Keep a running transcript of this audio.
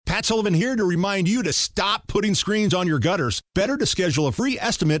Matt Sullivan here to remind you to stop putting screens on your gutters. Better to schedule a free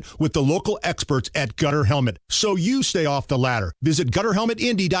estimate with the local experts at Gutter Helmet so you stay off the ladder. Visit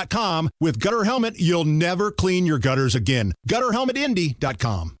GutterHelmetIndy.com. With Gutter Helmet, you'll never clean your gutters again.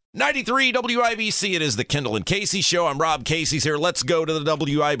 GutterHelmetIndy.com. 93 WIBC, it is the Kendall and Casey Show. I'm Rob Casey's here. Let's go to the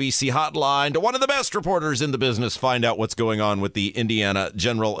WIBC hotline to one of the best reporters in the business, find out what's going on with the Indiana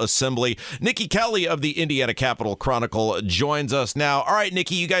General Assembly. Nikki Kelly of the Indiana Capital Chronicle joins us now. All right,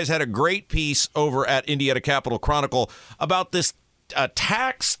 Nikki, you guys had a great piece over at Indiana Capital Chronicle about this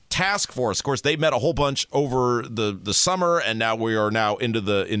tax task force. Of course, they met a whole bunch over the summer, and now we are now into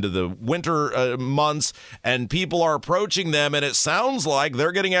the winter months, and people are approaching them, and it sounds like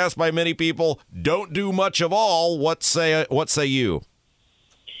they're getting asked by many people, don't do much of all. What say you?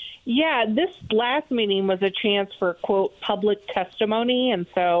 Yeah, this last meeting was a chance for, quote, public testimony. And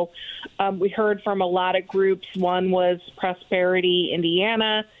so we heard from a lot of groups. One was Prosperity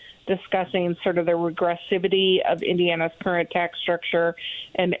Indiana, discussing sort of the regressivity of Indiana's current tax structure.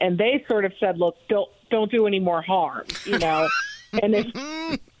 And they sort of said, look, don't do any more harm, and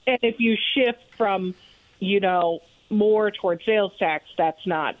if you shift from, more towards sales tax, that's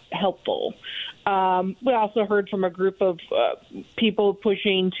not helpful. We also heard from a group of people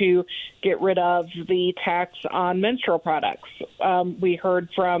pushing to get rid of the tax on menstrual products. We heard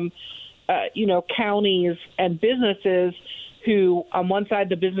from, counties and businesses who, on one side,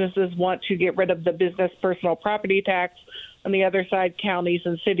 the businesses want to get rid of the business personal property tax. On the other side, counties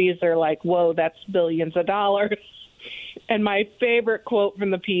and cities are like, whoa, that's billions of dollars. And my favorite quote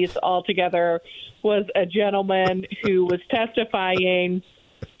from the piece altogether was a gentleman who was testifying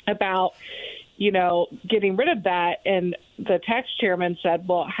about, getting rid of that. And the tax chairman said,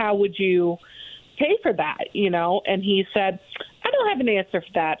 well, how would you pay for that? And he said, I don't have an answer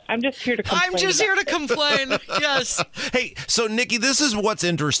for that. I'm just here to complain. Yes. Hey, so Nikki, this is what's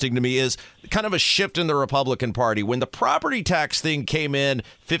interesting to me is kind of a shift in the Republican Party. When the property tax thing came in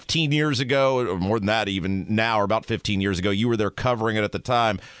 15 years ago, or more than that even now, or about 15 years ago, you were there covering it at the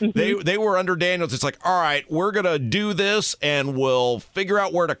time. Mm-hmm. They were under Daniels. It's like, all right, we're going to do this and we'll figure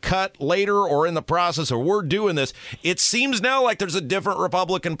out where to cut later or in the process, or we're doing this. It seems now like there's a different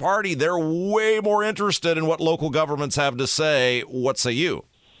Republican Party. They're way more interested in what local governments have to say. What say you?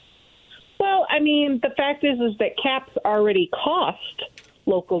 Well, I mean, the fact is that caps already cost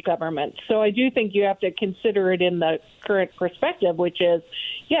local governments. So I do think you have to consider it in the current perspective, which is,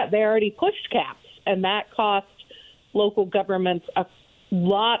 yeah, they already pushed caps, and that cost local governments a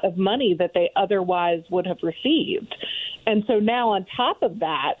lot of money that they otherwise would have received. And so now on top of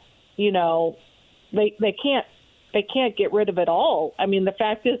that, they can't get rid of it all. I mean, the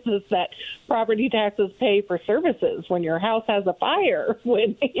fact is that property taxes pay for services when your house has a fire,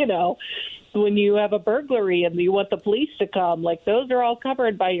 when you have a burglary and you want the police to come, like those are all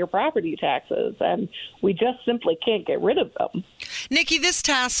covered by your property taxes, and we just simply can't get rid of them. Nikki, this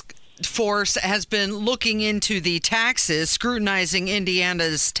task force has been looking into the taxes, scrutinizing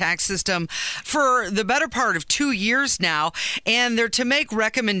Indiana's tax system for the better part of 2 years now, and they're to make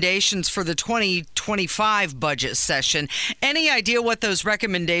recommendations for the 2025 budget session. Any idea what those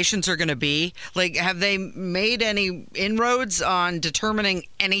recommendations are going to be? Like, have they made any inroads on determining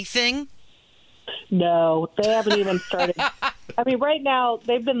anything? No, they haven't even started. I mean, right now,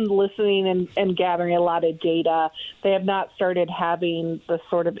 they've been listening and gathering a lot of data. They have not started having the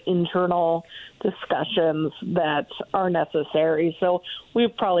sort of internal discussions that are necessary. So we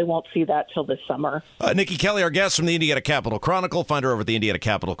probably won't see that till this summer. Nikki Kelly, our guest from the Indiana Capital Chronicle. Find her over at the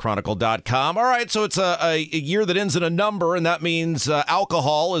IndianaCapitalChronicle.com. All right, so it's a year that ends in a number, and that means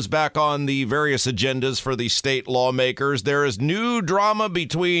alcohol is back on the various agendas for the state lawmakers. There is new drama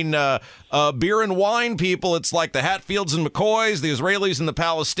between beer and wine people. It's like the Hatfields and McCoys, the Israelis and the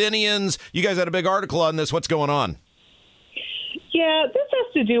Palestinians. You guys had a big article on this. What's going on? Yeah, this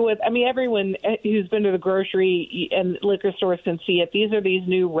has to do with, everyone who's been to the grocery and liquor stores can see it. These are these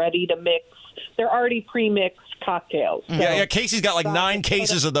new ready-to-mix. They're already pre-mixed cocktails. So, yeah, Casey's got like 9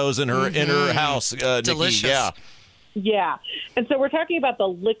 cases of those in her house. Delicious. Nikki. Yeah. And so we're talking about the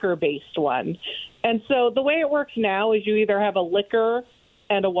liquor-based one. And so the way it works now is you either have a liquor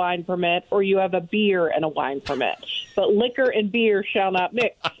and a wine permit, or you have a beer and a wine permit. But liquor and beer shall not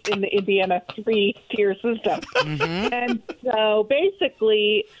mix in the Indiana 3-tier system. Mm-hmm. And so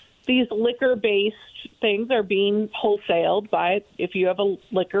basically, these liquor-based things are being wholesaled by, if you have a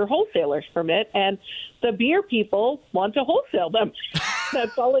liquor wholesaler's permit, and the beer people want to wholesale them.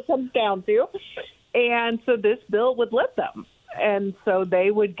 That's all it comes down to. And so this bill would let them. And so they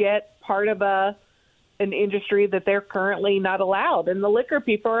would get part of an industry that they're currently not allowed. And the liquor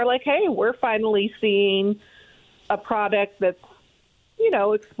people are like, hey, we're finally seeing a product that's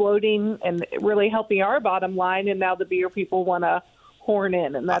exploding and really helping our bottom line. And now the beer people want to horn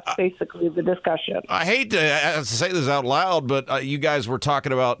in, and that's basically the discussion. I hate to say this out loud, but you guys were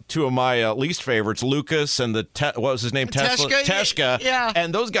talking about two of my least favorites, Lucas and what was his name? Teshka. Yeah.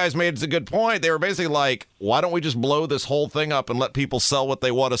 And those guys made a good point. They were basically like, why don't we just blow this whole thing up and let people sell what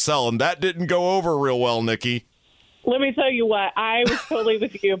they want to sell? And that didn't go over real well, Nikki. Let me tell you what, I was totally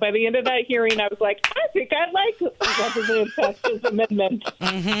with you. By the end of that hearing, I was like, I think I like Representative Teshka's amendment.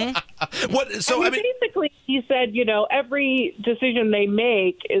 Mm-hmm. So basically, he said, every decision they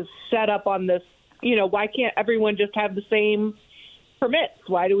make is set up on this. Why can't everyone just have the same permits?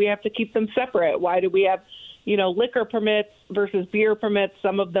 Why do we have to keep them separate? Why do we have, liquor permits versus beer permits?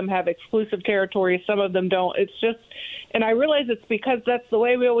 Some of them have exclusive territories, some of them don't. It's just, and I realize it's because that's the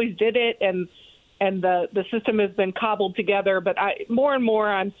way we always did it, and the system has been cobbled together, but more and more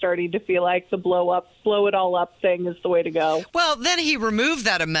I'm starting to feel like the blow it all up thing is the way to go. Well, then he removed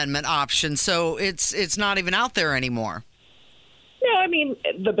that amendment option, so it's not even out there anymore. No, I mean,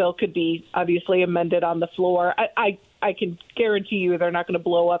 the bill could be obviously amended on the floor. I can guarantee you they're not going to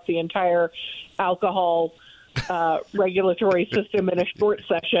blow up the entire alcohol regulatory system in a short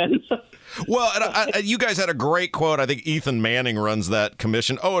session. Well, and you guys had a great quote. I think Ethan Manning runs that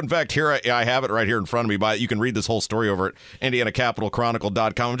commission. Oh, in fact, here I have it right here in front of me. You can read this whole story over at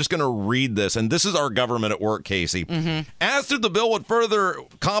IndianaCapitalChronicle.com. I'm just going to read this, and this is our government at work, Casey. Mm-hmm. Asked if the bill would further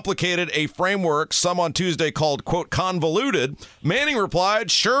complicated a framework some on Tuesday called, quote, convoluted, Manning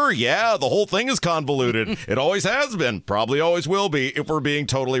replied, sure, yeah, the whole thing is convoluted. It always has been, probably always will be, if we're being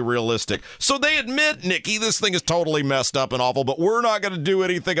totally realistic. So they admit, Nikki, this thing is totally messed up and awful, but we're not going to do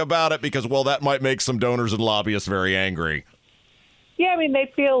anything about it because, well, that might make some donors and lobbyists very angry. Yeah, I mean,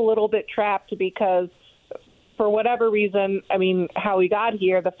 they feel a little bit trapped because for whatever reason, I mean, how we got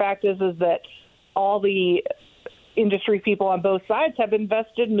here, the fact is that all the industry people on both sides have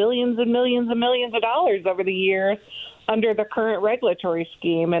invested millions and millions and millions of dollars over the years under the current regulatory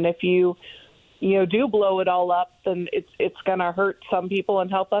scheme. And if you do blow it all up, then it's going to hurt some people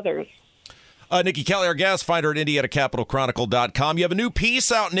and help others. Nikki Kelly, our guest, find her at IndianaCapitalChronicle.com. You have a new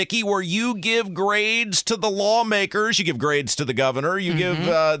piece out, Nikki, where you give grades to the lawmakers. You give grades to the governor. You give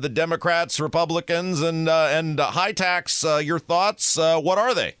the Democrats, Republicans, and high tax your thoughts. What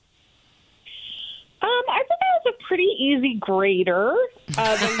are they? I think I was a pretty easy grader.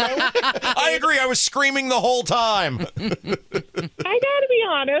 I agree. I was screaming the whole time. I got to be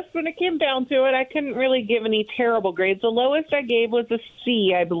honest. When it came down to it, I couldn't really give any terrible grades. The lowest I gave was a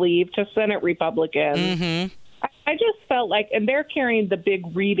C, I believe, to Senate Republicans. Mm-hmm. I just felt like, and they're carrying the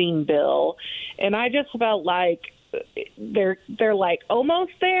big reading bill, and I just felt like they're like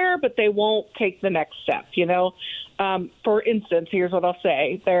almost there, but they won't take the next step. For instance, here's what I'll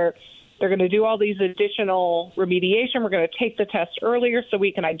say: They're going to do all these additional remediation. We're going to take the test earlier so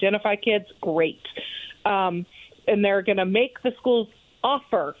we can identify kids. Great. And they're going to make the schools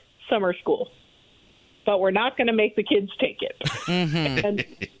offer summer school, but we're not going to make the kids take it. Mm-hmm. And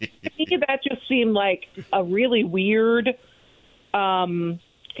to me, that just seemed like a really weird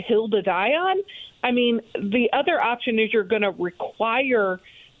hill to die on. I mean, the other option is you're going to require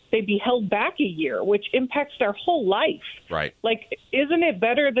they be held back a year, which impacts their whole life. Right. Like, isn't it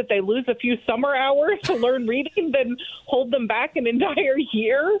better that they lose a few summer hours to learn reading than hold them back an entire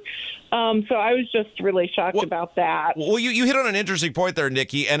year? So I was just really shocked about that. Well, you hit on an interesting point there,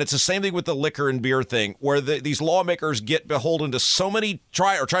 Nikki, and it's the same thing with the liquor and beer thing, where these lawmakers get beholden to so many,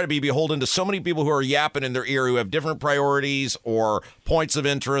 try to be beholden to so many people who are yapping in their ear, who have different priorities or points of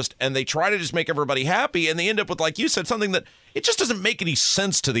interest, and they try to just make everybody happy, and they end up with, like you said, something that it just doesn't make any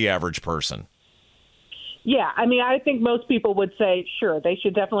sense to the average person. Yeah, I mean, I think most people would say, sure, they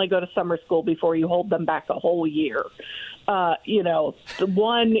should definitely go to summer school before you hold them back a whole year. The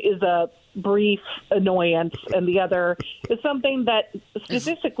one is a brief annoyance, and the other is something that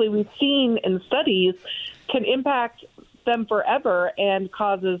statistically we've seen in studies can impact them forever and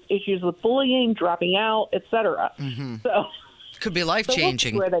causes issues with bullying, dropping out, etc. Mm-hmm. So could be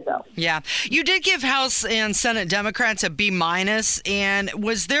life-changing. Where they go. Yeah. You did give House and Senate Democrats a B-, and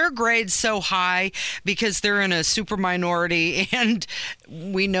was their grade so high because they're in a super minority, and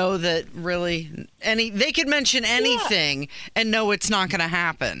we know that really they could mention anything and know it's not going to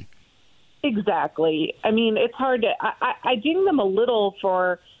happen? Exactly. I mean, it's hard to... I ding them a little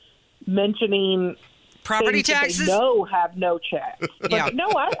for mentioning property taxes? Have no checks. But yeah. No,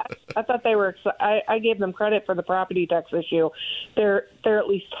 I thought they were. I gave them credit for the property tax issue. They're at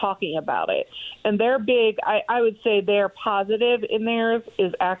least talking about it, and they're big. I would say they're positive in theirs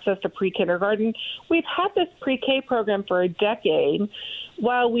is access to pre-kindergarten. We've had this pre-K program for a decade,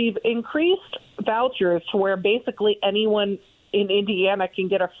 while we've increased vouchers to where basically anyone in Indiana can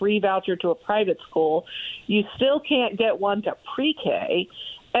get a free voucher to a private school. You still can't get one to pre-K.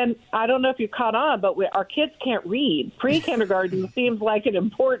 And I don't know if you caught on, but our kids can't read. Pre-kindergarten seems like an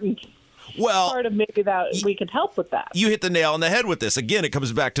important part of maybe that we can help with that. You hit the nail on the head with this. Again, it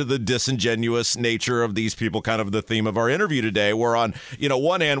comes back to the disingenuous nature of these people, kind of the theme of our interview today. We're on,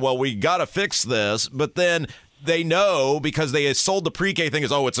 one hand, well, we got to fix this, but then they know because they sold the pre-K thing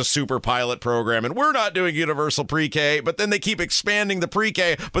as, it's a super pilot program and we're not doing universal pre-K, but then they keep expanding the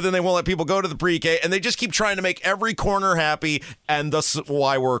pre-K, but then they won't let people go to the pre-K, and they just keep trying to make every corner happy, and thus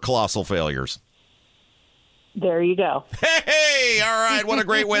why we're colossal failures. There you go. Hey, all right. What a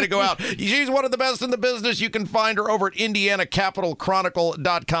great way to go out. She's one of the best in the business. You can find her over at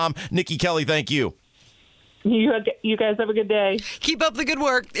IndianaCapitalChronicle.com. Nikki Kelly, thank you. You guys have a good day. Keep up the good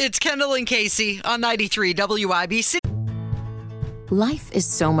work. It's Kendall and Casey on 93 WIBC. Life is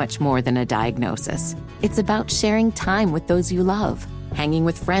so much more than a diagnosis. It's about sharing time with those you love, hanging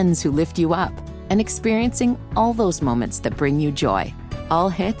with friends who lift you up, and experiencing all those moments that bring you joy. All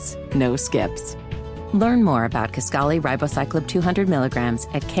hits, no skips. Learn more about Kisqali Ribociclib 200 milligrams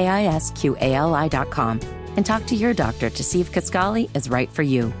at KISQALI.com and talk to your doctor to see if Kisqali is right for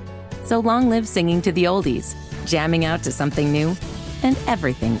you. So long live singing to the oldies, jamming out to something new, and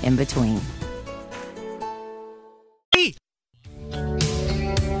everything in between.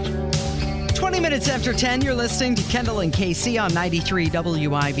 20 minutes after 10, you're listening to Kendall and Casey on 93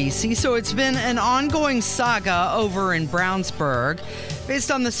 WIBC. So it's been an ongoing saga over in Brownsburg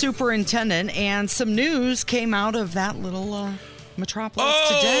based on the superintendent, and some news came out of that little metropolis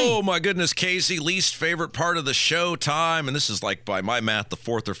today. Oh, my goodness, Casey, least favorite part of the show time. And this is like, by my math, the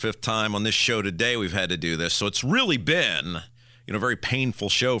fourth or fifth time on this show today we've had to do this. So it's really been, a very painful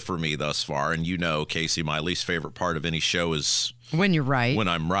show for me thus far. And Casey, my least favorite part of any show is when you're right. When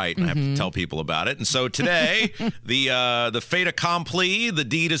I'm right, and I have to tell people about it. And so today, the fait accompli, the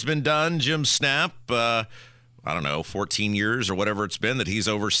deed has been done. Jim Snap, 14 years or whatever it's been that he's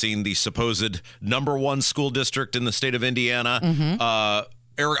overseen the supposed number one school district in the state of Indiana.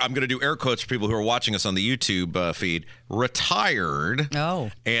 I'm going to do air quotes for people who are watching us on the YouTube feed. Retired.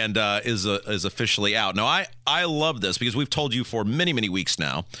 And is officially out. Now, I love this because we've told you for many, many weeks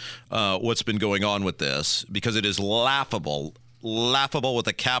now what's been going on with this, because it is laughable with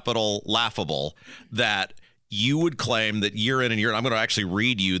a capital laughable that you would claim that year in and year, I'm going to actually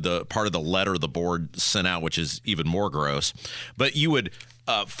read you the part of the letter the board sent out, which is even more gross, but you would,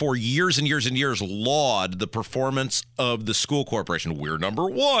 for years and years and years, laud the performance of the school corporation. We're number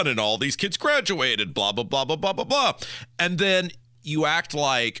one and all these kids graduated, blah, blah, blah, blah, blah, blah, blah. And then you act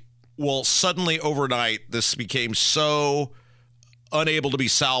like, well, suddenly overnight, this became so unable to be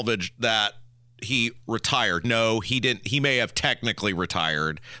salvaged that he retired. No, he didn't. He may have technically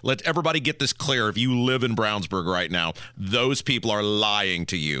retired. Let everybody get this clear. If you live in Brownsburg right now, those people are lying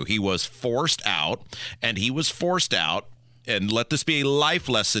to you. He was forced out, and and let this be a life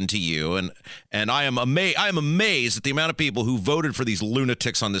lesson to you. And I am amazed at the amount of people who voted for these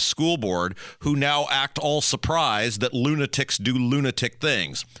lunatics on this school board who now act all surprised that lunatics do lunatic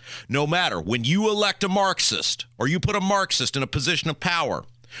things. No matter, when you elect a Marxist or you put a Marxist in a position of power,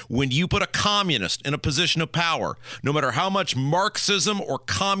 when you put a communist in a position of power, no matter how much Marxism or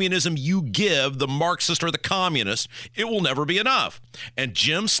communism you give the Marxist or the communist, it will never be enough. And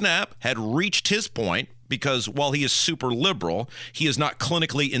Jim Snap had reached his point, because while he is super liberal, he is not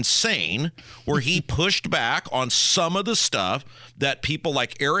clinically insane, where he pushed back on some of the stuff that people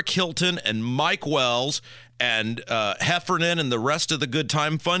like Eric Hilton and Mike Wells and Heffernan and the rest of the Good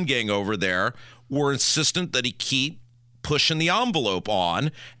Time Fun gang over there were insistent that he keep pushing the envelope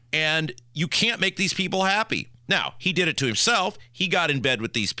on, and you can't make these people happy. Now, he did it to himself. He got in bed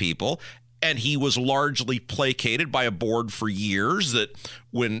with these people, and he was largely placated by a board for years that,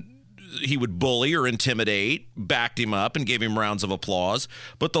 when he would bully or intimidate, backed him up and gave him rounds of applause.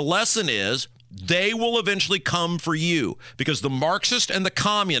 But the lesson is, they will eventually come for you, because the Marxist and the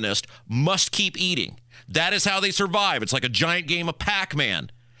communist must keep eating. That is how they survive. It's like a giant game of Pac-Man.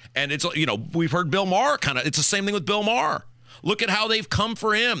 And it's, we've heard Bill Maher it's the same thing with Bill Maher. Look at how they've come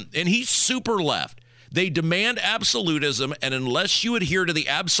for him. And he's super left. They demand absolutism. And unless you adhere to the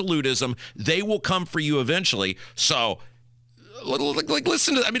absolutism, they will come for you eventually. So,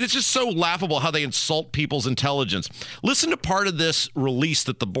 listen to, it's just so laughable how they insult people's intelligence. Listen to part of this release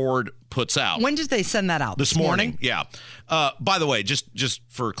that the board puts out. When did they send that out? This morning? Yeah. By the way, just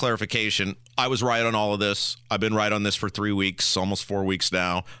for clarification, I was right on all of this. I've been right on this for 3 weeks, almost 4 weeks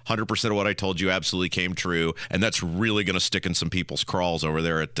now. 100% of what I told you absolutely came true, and that's really going to stick in some people's crawls over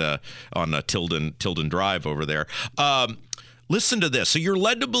there at on Tilden Drive over there. Listen to this. So you're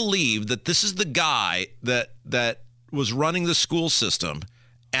led to believe that this is the guy that was running the school system,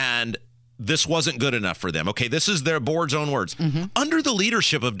 and this wasn't good enough for them. Okay, this is their board's own words. Under the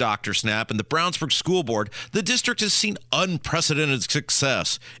leadership of Dr. Snap and the Brownsburg School Board, the district has seen unprecedented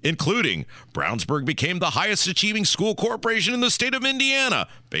success, including Brownsburg became the highest achieving school corporation in the state of Indiana,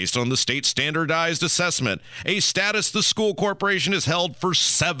 based on the state standardized assessment, a status the school corporation has held for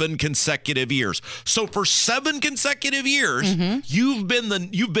 7 consecutive years. So for 7 consecutive years, you've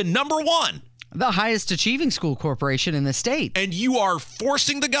been number one. The highest achieving school corporation in the state. And you are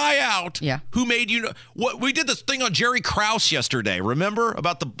forcing the guy out who made you. What we did this thing on Jerry Krause yesterday, remember?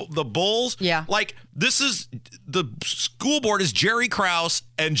 About the Bulls? Yeah. Like, this is, the school board is Jerry Krause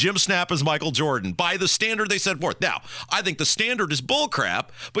and Jim Snap is Michael Jordan by the standard they set forth. Now, I think the standard is bullcrap,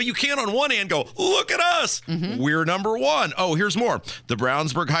 but you can't on one hand go, look at us. We're number one. Oh, here's more. The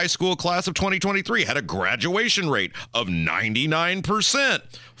Brownsburg High School class of 2023 had a graduation rate of 99%.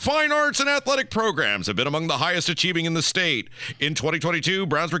 Fine arts and athletic programs have been among the highest achieving in the state. In 2022,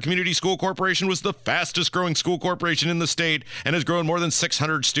 Brownsburg Community School Corporation was the fastest growing school corporation in the state and has grown more than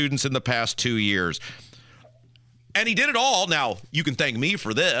 600 students in the past 2 years. And he did it all. Now, you can thank me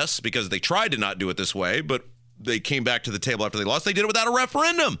for this because they tried to not do it this way, but they came back to the table after they lost. They did it without a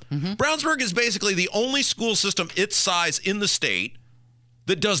referendum. Brownsburg is basically the only school system its size in the state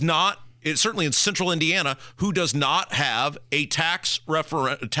that does not, it's certainly in central Indiana, who does not have a tax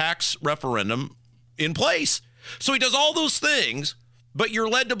referendum in place. So he does all those things, but you're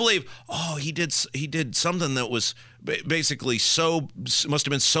led to believe, oh, he did something that was basically must have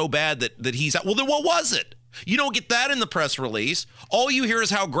been so bad that he's out. Well, then what was it? You don't get that in the press release. All you hear is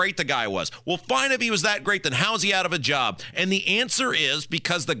how great the guy was. Well, fine, if he was that great, then how's he out of a job? And the answer is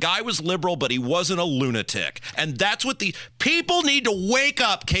because the guy was liberal, but he wasn't a lunatic. And that's what the people need to wake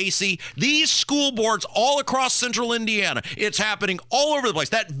up, Casey. These school boards all across central Indiana, it's happening all over the place.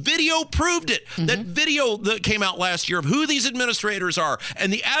 That video proved it. That video that came out last year of who these administrators are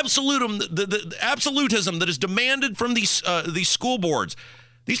and the absolutism that is demanded from these school boards.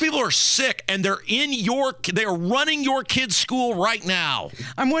 These people are sick, and they are running your kid's school right now.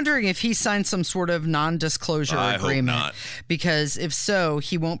 I'm wondering if he signed some sort of non-disclosure agreement. I hope not. Because if so,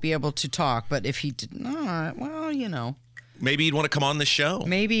 he won't be able to talk. But if he did not, well, you know. Maybe he'd want to come on the show.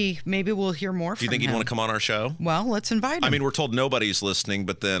 Maybe we'll hear more from him. Do you think he'd want to come on our show? Well, let's invite him. I mean, we're told nobody's listening,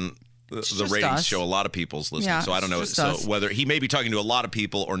 but then the ratings show a lot of people's listening. So I don't know. So whether he may be talking to a lot of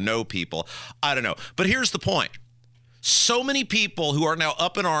people or no people, I don't know. But here's the point. So many people who are now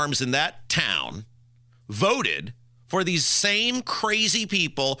up in arms in that town voted for these same crazy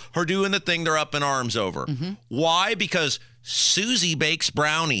people who are doing the thing they're up in arms over. Why? Because Susie bakes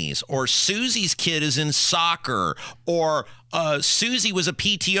brownies, or Susie's kid is in soccer, or Susie was a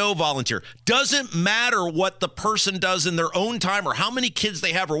PTO volunteer. Doesn't matter what the person does in their own time or how many kids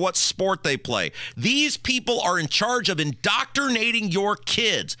they have or what sport they play. These people are in charge of indoctrinating your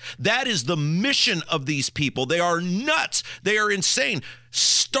kids. That is the mission of these people. They are nuts. They are insane.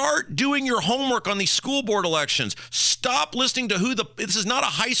 Start doing your homework on these school board elections. Stop listening to this is not a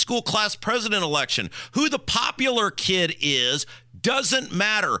high school class president election. Who the popular kid is doesn't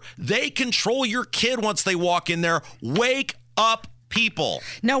matter. They control your kid once they walk in there. Wake up, people.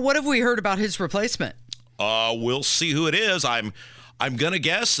 Now, what have we heard about his replacement? We'll see who it is. I'm going to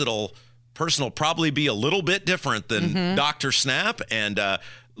guess person will probably be a little bit different than Dr. Snap. And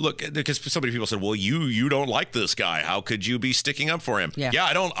look, because so many people said, well, you don't like this guy. How could you be sticking up for him? Yeah,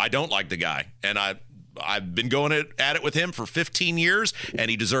 I don't like the guy. And I've been going at it with him for 15 years,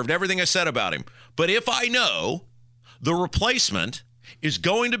 and he deserved everything I said about him. But if I know the replacement is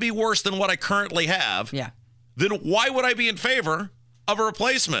going to be worse than what I currently have, then why would I be in favor of a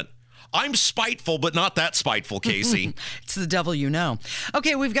replacement? I'm spiteful, but not that spiteful, Casey. It's the devil you know.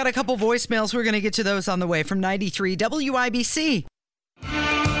 Okay, we've got a couple voicemails. We're going to get to those on the way from 93 WIBC.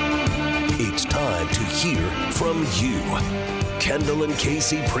 It's time to hear from you. Kendall and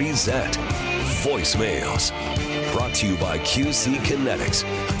Casey present Voicemails. Brought to you by QC Kinetics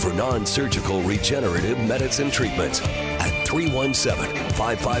for non-surgical regenerative medicine treatments at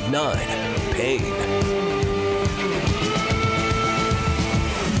 317-559-PAIN.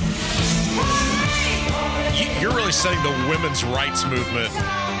 You're really setting the women's rights movement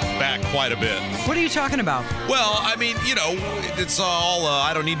back quite a bit. What are you talking about? Well, I mean, it's all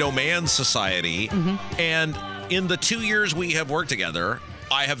I don't need no man society. And in the 2 years we have worked together,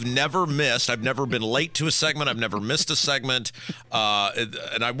 I have never missed. I've never been late to a segment. I've never missed a segment.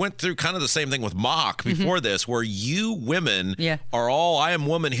 And I went through kind of the same thing with Mock before this, where you women are all, I am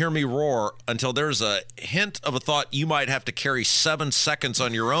woman, hear me roar, until there's a hint of a thought you might have to carry 7 seconds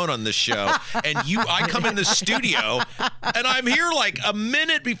on your own on this show. And I come in the studio, and I'm here like a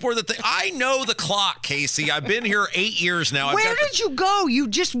minute before the thing. I know the clock, Casey. I've been here 8 years now. Where did you go? You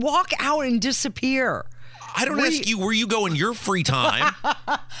just walk out and disappear. I don't ask you where you go in your free time.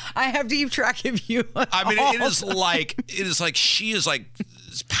 I have to keep track of you. I mean, it is like she is like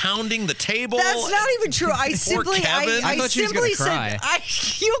pounding the table. That's not even true. I simply thought she was gonna cry.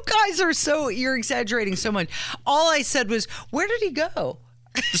 You guys are you're exaggerating so much. All I said was, where did he go?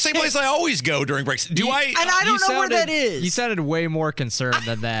 The same place I always go during breaks. And I don't know where that is. You sounded way more concerned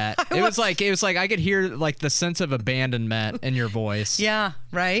than that. It was like I could hear like the sense of abandonment in your voice. Yeah,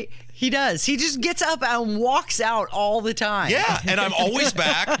 right? He does. He just gets up and walks out all the time. Yeah, and I'm always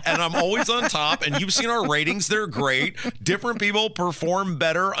back, and I'm always on top, and you've seen our ratings. They're great. Different people perform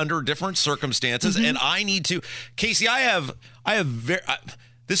better under different circumstances, and I need to... Casey,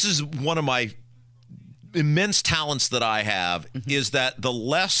 this is one of my immense talents that I have, is that the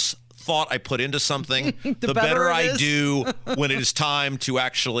less thought I put into something, the better I do when it is time to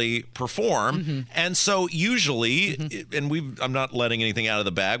actually perform. And so usually, and I'm not letting anything out of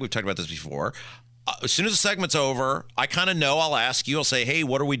the bag. We've talked about this before. As soon as the segment's over, I kind of know. I'll ask you. I'll say, hey,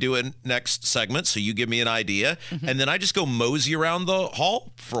 what are we doing next segment? So you give me an idea. And then I just go mosey around the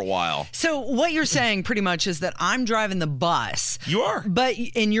hall for a while. So what you're saying pretty much is that I'm driving the bus. You are.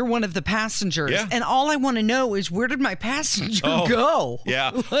 And you're one of the passengers. Yeah. And all I want to know is, where did my passenger go?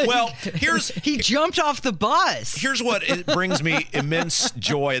 Yeah. Like, well, he jumped off the bus. Here's what it brings me immense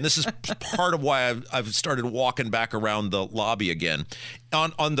joy. And this is part of why I've started walking back around the lobby again.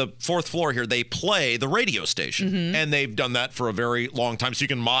 On the 4th floor here, they play the radio station, and they've done that for a very long time. So you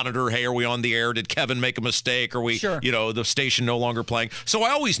can monitor, hey, are we on the air? Did Kevin make a mistake? Are we, the station no longer playing? So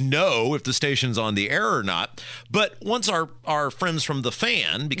I always know if the station's on the air or not. But once our friends from The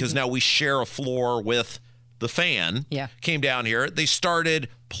Fan, because now we share a floor with The Fan, came down here, they started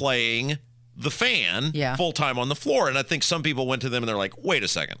playing The Fan full time on the floor. And I think some people went to them and they're like, wait a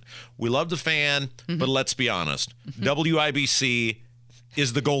second. We love The Fan, but let's be honest. WIBC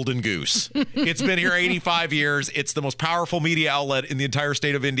is the golden goose. It's been here 85 years. It's the most powerful media outlet in the entire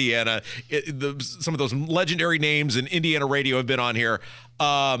state of Indiana. Some of those legendary names in Indiana radio have been on here.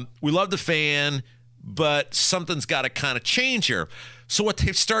 We love The Fan, but something's got to kind of change here. So what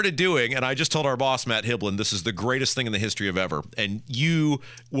they've started doing, and I just told our boss, Matt Hiblin, this is the greatest thing in the history of ever, and you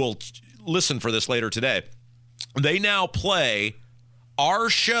will listen for this later today. They now play our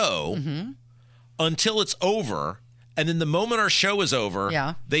show until it's over. And then the moment our show is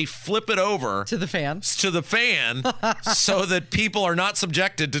over, they flip it over to the fan, so that people are not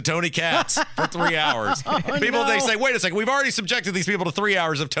subjected to Tony Katz for 3 hours. They say, wait a second, we've already subjected these people to 3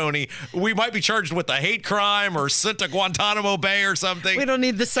 hours of Tony. We might be charged with a hate crime or sent to Guantanamo Bay or something. We don't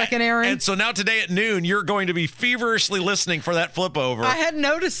need the second airing. And so now today at noon, you're going to be feverishly listening for that flip over. I hadn't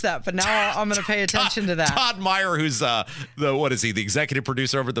noticed that, but now I'm going to pay attention to that. Todd Meyer, who's the executive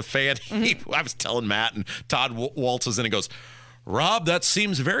producer over The Fan. I was telling Matt, and Todd waltzes in and goes, Rob, that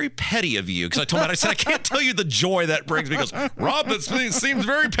seems very petty of you. Because I told Matt, I said, I can't tell you the joy that brings me. He goes, Rob, that seems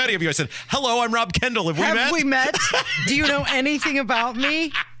very petty of you. I said, hello, I'm Rob Kendall. Have we met? Do you know anything about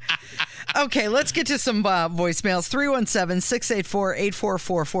me? Okay, let's get to some voicemails.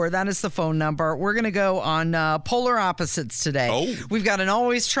 317-684-8444. That is the phone number. We're going to go on polar opposites today. Oh. We've got an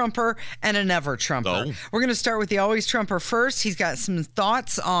always Trumper and a never Trumper. Oh. We're going to start with the always Trumper first. He's got some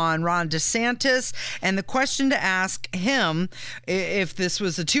thoughts on Ron DeSantis. And the question to ask him, if this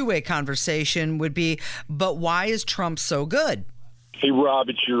was a two-way conversation, would be, but why is Trump so good? Hey, Rob,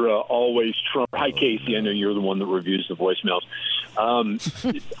 it's your always Trump. Hi, Casey. I know you're the one that reviews the voicemails. I'm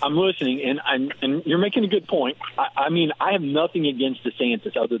listening, and you're making a good point. I mean, I have nothing against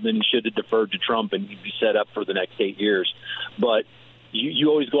DeSantis other than he should have deferred to Trump and he'd be set up for the next 8 years. But you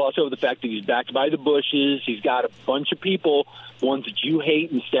always gloss over the fact that he's backed by the Bushes. He's got a bunch of people, ones that you hate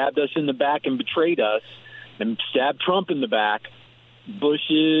and stabbed us in the back and betrayed us, and stabbed Trump in the back,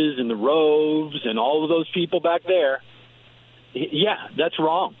 Bushes and the Roves and all of those people back there. Yeah, that's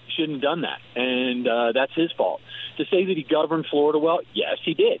wrong. He shouldn't have done that, and that's his fault. To say that he governed Florida well, yes,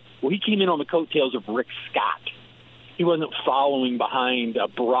 he did. Well, he came in on the coattails of Rick Scott. He wasn't following behind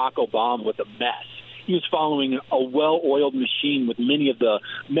Barack Obama with a mess. He was following a well-oiled machine with many of the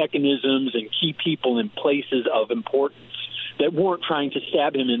mechanisms and key people in places of importance that weren't trying to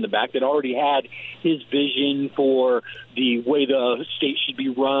stab him in the back, that already had his vision for the way the state should be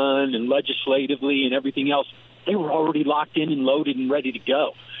run and legislatively and everything else. They were already locked in and loaded and ready to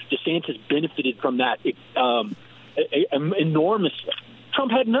go. DeSantis benefited from that enormously.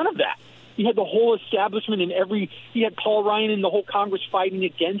 Trump had none of that. He had the whole establishment and he had Paul Ryan and the whole Congress fighting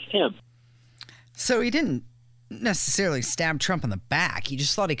against him. So he didn't necessarily stab Trump in the back. He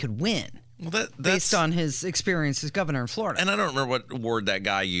just thought he could win. Well, that's based on his experience as governor in Florida. And I don't remember what word that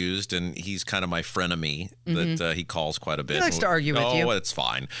guy used, and he's kind of my frenemy that he calls quite a bit. He likes to argue with you. Oh, it's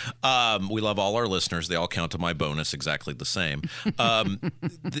fine. We love all our listeners. They all count to my bonus exactly the same.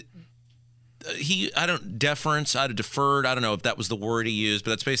 Deference, I'd have deferred. I don't know if that was the word he used,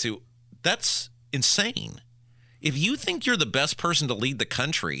 but that's insane. If you think you're the best person to lead the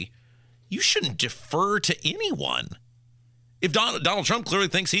country, you shouldn't defer to anyone. If Donald Trump clearly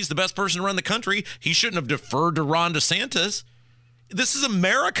thinks he's the best person to run the country, he shouldn't have deferred to Ron DeSantis. This is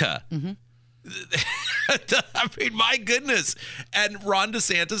America. I mean, my goodness. And Ron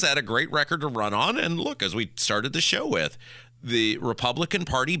DeSantis had a great record to run on. And look, as we started the show with, the Republican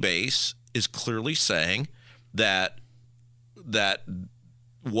Party base is clearly saying that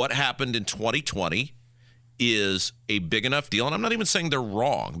what happened in 2020 is a big enough deal. And I'm not even saying they're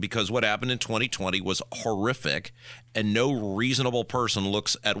wrong, because what happened in 2020 was horrific, and no reasonable person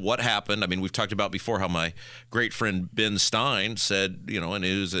looks at what happened. I mean, we've talked about before how my great friend Ben Stein said, and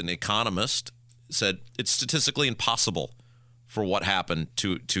who's an economist, said it's statistically impossible for what happened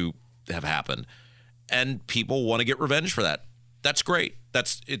to have happened. And people want to get revenge for that. That's great.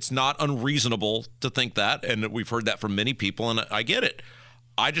 It's not unreasonable to think that. And we've heard that from many people, and I get it.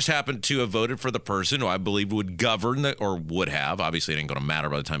 I just happen to have voted for the person who I believe would govern, or would have. Obviously, it ain't going to matter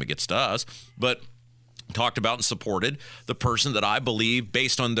by the time it gets to us. But talked about and supported the person that I believe,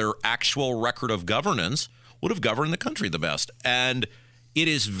 based on their actual record of governance, would have governed the country the best. And it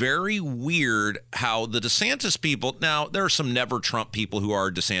is very weird how the DeSantis people, now there are some never Trump people who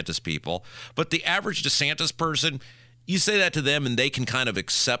are DeSantis people, but the average DeSantis person, you say that to them and they can kind of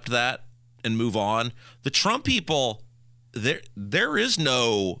accept that and move on. The Trump people, there is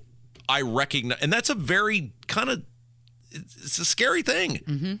no, I recognize, and that's a very kind of, it's a scary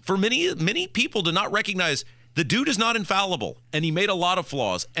thing for many people to not recognize the dude is not infallible, and he made a lot of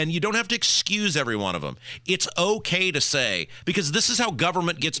flaws, and you don't have to excuse every one of them. It's okay to say, because this is how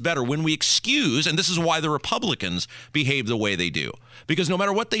government gets better, when we excuse, and this is why the Republicans behave the way they do. Because no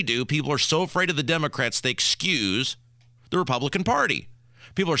matter what they do, people are so afraid of the Democrats, they excuse the Republican Party.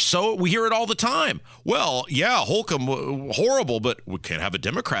 People are we hear it all the time. Well, yeah, Holcomb, horrible, but we can't have a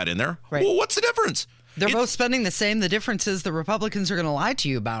Democrat in there. Right. Well, what's the difference? They're both spending the same. The difference is the Republicans are going to lie to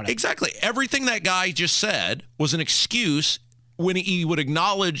you about it. Exactly. Everything that guy just said was an excuse when he would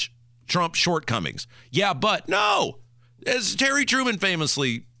acknowledge Trump's shortcomings. Yeah, but no. As Terry Truman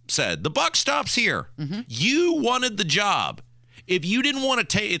famously said, the buck stops here. You wanted the job. If you didn't want to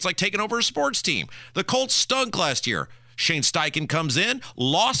take, it's like taking over a sports team. The Colts stunk last year. Shane Steichen comes in,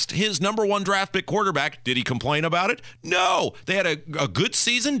 lost his number one draft pick quarterback. Did he complain about it? No. They had a good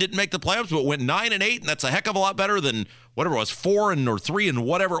season, didn't make the playoffs, but went 9-8, and that's a heck of a lot better than whatever it was, 4 or 3 and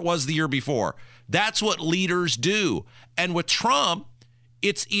whatever it was the year before. That's what leaders do. And with Trump,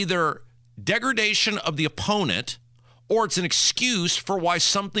 it's either degradation of the opponent or it's an excuse for why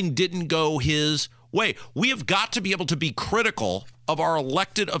something didn't go his way. We have got to be able to be critical of our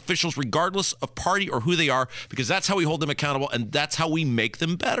elected officials, regardless of party or who they are, because that's how we hold them accountable and that's how we make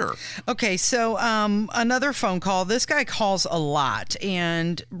them better. Okay, so another phone call. This guy calls a lot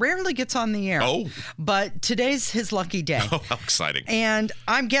and rarely gets on the air. Oh. But today's his lucky day. Oh, how exciting. And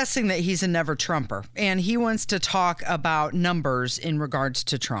I'm guessing that he's a never Trumper, and he wants to talk about numbers in regards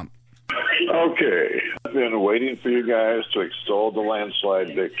to Trump. Okay. I've been waiting for you guys to extol the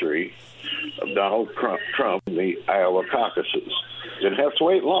landslide victory of Donald Trump in the Iowa caucuses. Didn't have to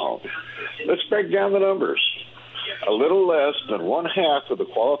wait long. Let's break down the numbers. A little less than 1/2 of the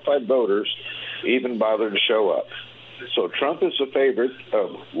qualified voters even bothered to show up. So Trump is the favorite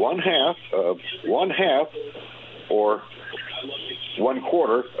of 1/2 or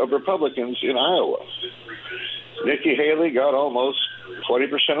 1/4 of Republicans in Iowa. Nikki Haley got almost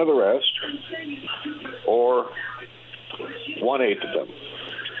 20% of the rest, or 1/8 of them.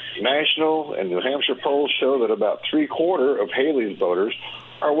 National and New Hampshire polls show that about 3/4 of Haley's voters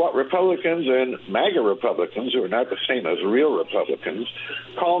are what Republicans and MAGA Republicans, who are not the same as real Republicans,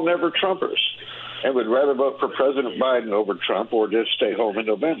 call never Trumpers, and would rather vote for President Biden over Trump or just stay home in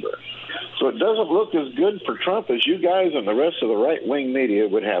November. So it doesn't look as good for Trump as you guys and the rest of the right-wing media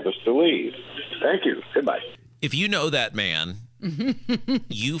would have us believe. Thank you. Goodbye. If you know that man,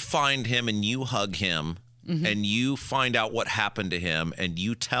 you find him and you hug him and you find out what happened to him and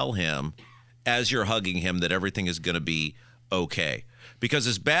you tell him as you're hugging him that everything is going to be okay. Because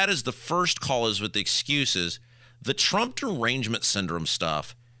as bad as the first call is with the excuses, the Trump derangement syndrome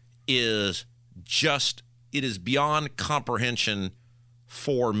stuff is just, it is beyond comprehension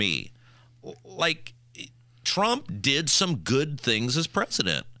for me. Like, Trump did some good things as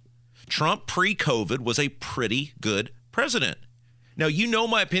president. Trump pre-COVID was a pretty good president. Now, you know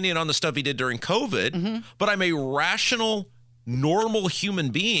my opinion on the stuff he did during COVID, but I'm a rational, normal human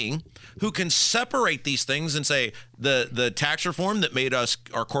being who can separate these things and say the tax reform that made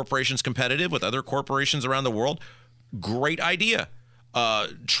our corporations competitive with other corporations around the world, great idea.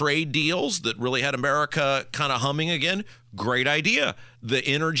 Trade deals that really had America kind of humming again, great idea. The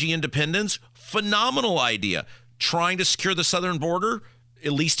energy independence, phenomenal idea. Trying to secure the southern border,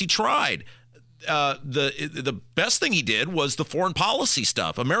 at least he tried. The best thing he did was the foreign policy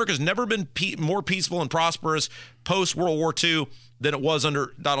stuff. America's never been more peaceful and prosperous post-World War II than it was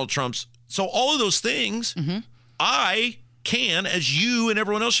under Donald Trump's. So all of those things, I can, as you and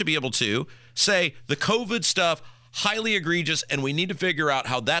everyone else should be able to, say the COVID stuff, highly egregious, and we need to figure out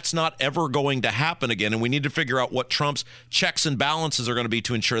how that's not ever going to happen again, and we need to figure out what Trump's checks and balances are going to be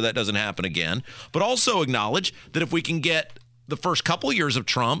to ensure that doesn't happen again. But also acknowledge that if we can get the first couple of years of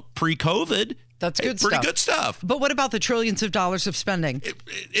Trump pre-COVID, that's good pretty stuff. Good stuff. But what about the trillions of dollars of spending?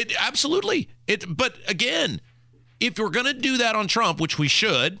 It absolutely. But again, if we're going to do that on Trump, which we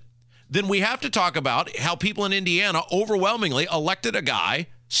should, then we have to talk about how people in Indiana overwhelmingly elected a guy,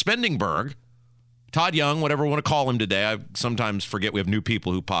 Spendingberg, Todd Young, whatever we want to call him today. I sometimes forget we have new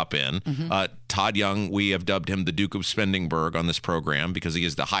people who pop in. Todd Young, we have dubbed him the Duke of Spendingberg on this program because he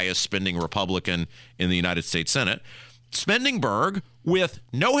is the highest spending Republican in the United States Senate. Spendingberg, with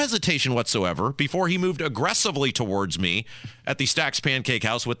no hesitation whatsoever, before he moved aggressively towards me at the Stacks Pancake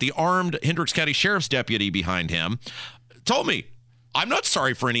House with the armed Hendricks County Sheriff's deputy behind him, told me, I'm not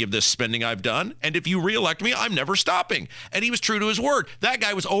sorry for any of this spending I've done, and if you reelect me, I'm never stopping. And he was true to his word. That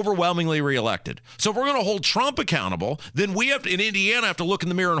guy was overwhelmingly reelected. So if we're going to hold Trump accountable, then we have to, in Indiana, have to look in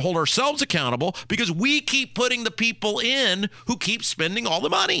the mirror and hold ourselves accountable because we keep putting the people in who keep spending all the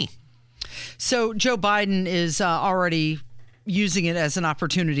money. So Joe Biden is already using it as an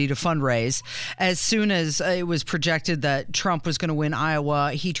opportunity to fundraise. As soon as it was projected that Trump was going to win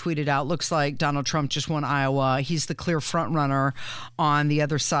Iowa, he tweeted out, looks like Donald Trump just won Iowa. He's the clear front runner on the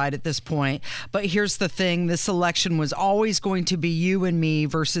other side at this point. But here's the thing. This election was always going to be you and me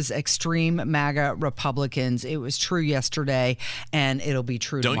versus extreme MAGA Republicans. It was true yesterday, and it'll be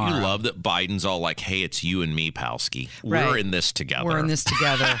true tomorrow. Don't you love that Biden's all like, hey, it's you and me, Palsky. We're in this together. We're in this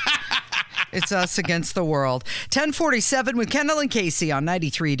together. It's us against the world. 1047 with Kendall and Casey on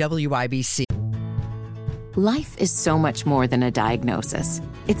 93 WIBC. Life is so much more than a diagnosis.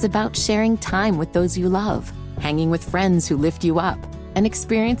 It's about sharing time with those you love, hanging with friends who lift you up, and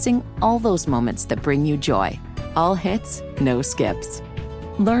experiencing all those moments that bring you joy. All hits, no skips.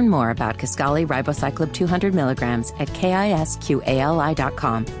 Learn more about Kisqali Ribociclib 200 milligrams at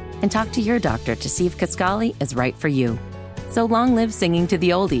KISQALI.com and talk to your doctor to see if Kisqali is right for you. So long live singing to the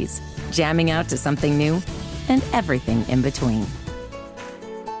oldies, jamming out to something new, and everything in between.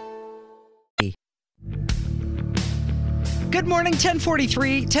 Good morning,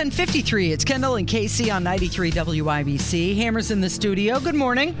 1053. It's Kendall and Casey on 93 WIBC. Hammer's in the studio. Good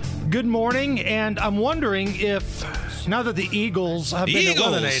morning. Good morning, and I'm wondering if, now that the Eagles have been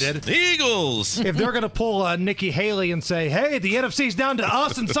eliminated, if they're going to pull Nikki Haley and say, hey, the NFC's down to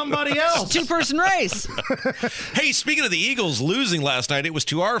us and somebody else. Two-person race. Hey, speaking of the Eagles losing last night, it was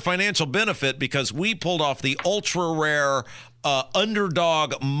to our financial benefit because we pulled off the ultra-rare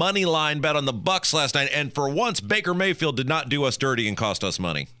underdog money line bet on the Bucs last night, and for once, Baker Mayfield did not do us dirty and cost us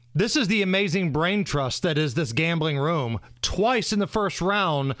money. This is the amazing brain trust that is this gambling room. Twice in the first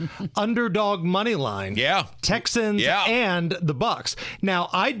round, underdog money line. Yeah. Texans and the Bucs. Now,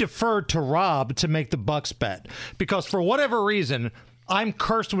 I deferred to Rob to make the Bucs bet because for whatever reason, I'm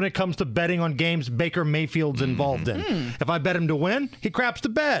cursed when it comes to betting on games Baker Mayfield's involved in. If I bet him to win, he craps the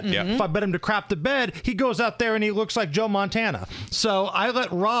bed. If I bet him to crap the bed, he goes out there and he looks like Joe Montana. So I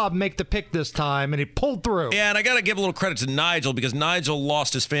let Rob make the pick this time, and he pulled through. Yeah, and I got to give a little credit to Nigel because Nigel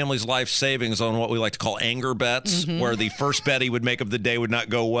lost his family's life savings on what we like to call anger bets, where the first bet he would make of the day would not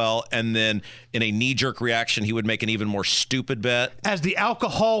go well, and then in a knee-jerk reaction, he would make an even more stupid bet. As the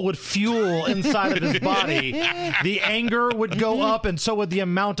alcohol would fuel inside of his body, the anger would go up, and so would the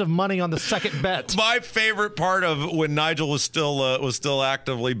amount of money on the second bet. My favorite part of when Nigel was still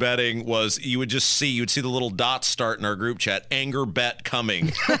actively betting was you'd see the little dots start in our group chat, anger bet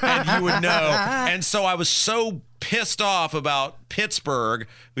coming, and you would know. And so I was so pissed off about Pittsburgh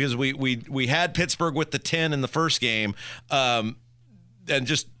because we had Pittsburgh with the 10 in the first game, and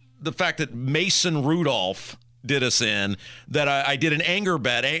just the fact that Mason Rudolph did us in, that I did an anger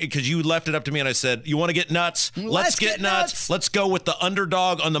bet because you left it up to me and I said, you want to get nuts? Let's get nuts. Let's go with the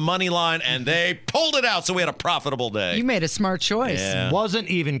underdog on the money line, and they pulled it out, so we had a profitable day. You made a smart choice. Yeah. Wasn't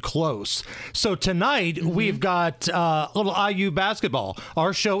even close. So tonight we've got a little IU basketball.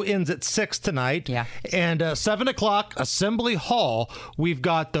 Our show ends at 6 tonight. Yeah. And 7 o'clock, Assembly Hall, we've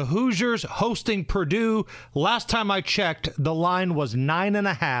got the Hoosiers hosting Purdue. Last time I checked, the line was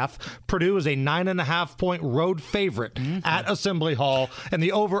 9.5. Purdue is a 9.5-point road favorite at Assembly Hall, and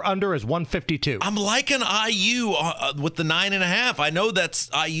the over-under is 152. I'm liking IU with the 9.5. I know that's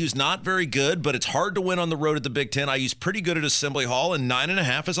IU's not very good, but it's hard to win on the road at the Big Ten. IU's pretty good at Assembly Hall, and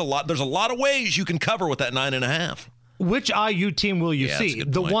 9.5 is a lot. There's a lot of ways you can cover with that 9.5. Which IU team will you see?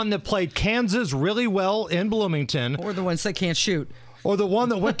 The one that played Kansas really well in Bloomington, Or the ones that can't shoot. or the one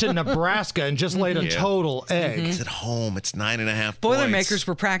that went to Nebraska and just laid a total egg? It's at home. It's 9.5 Boilermakers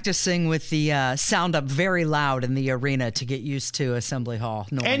were practicing with the sound up very loud in the arena to get used to Assembly Hall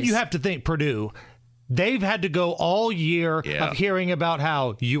noise. And you have to think Purdue, they've had to go all year of hearing about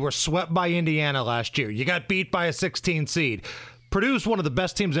how you were swept by Indiana last year. You got beat by a 16 seed. Purdue's one of the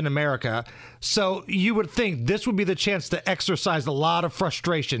best teams in America, so you would think this would be the chance to exercise a lot of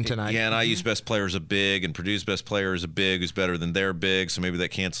frustration tonight. Yeah, and IU's best player is a big, and Purdue's best player is a big who's better than their big, so maybe that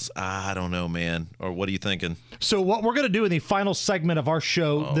cancels. I don't know, man. Or what are you thinking? So what we're going to do in the final segment of our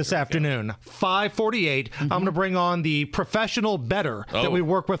show this afternoon, 5:48, I'm going to bring on the professional bettor that we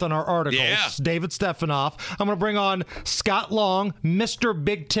work with on our articles, David Stefanoff. I'm going to bring on Scott Long, Mr.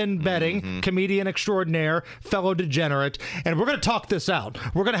 Big Ten Betting, comedian extraordinaire, fellow degenerate, and we're going to talk this out.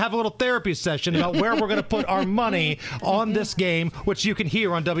 We're going to have a little therapy session about where we're going to put our money on this game, which you can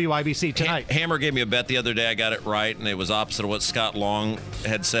hear on WIBC tonight. Hammer gave me a bet the other day. I got it right, and it was opposite of what Scott Long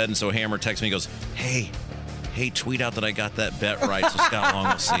had said, and so Hammer texts me and goes, hey, tweet out that I got that bet right so Scott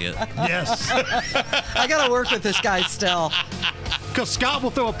Long will see it. Yes. I got to work with this guy still. Because Scott will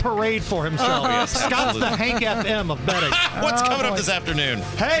throw a parade for himself. Yes, Scott's the Hank FM of betting. What's coming up this afternoon?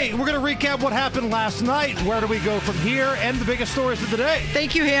 Hey, we're going to recap what happened last night. Where do we go from here? And the biggest stories of the day.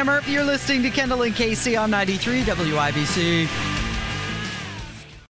 Thank you, Hammer. You're listening to Kendall and Casey on 93 WIBC.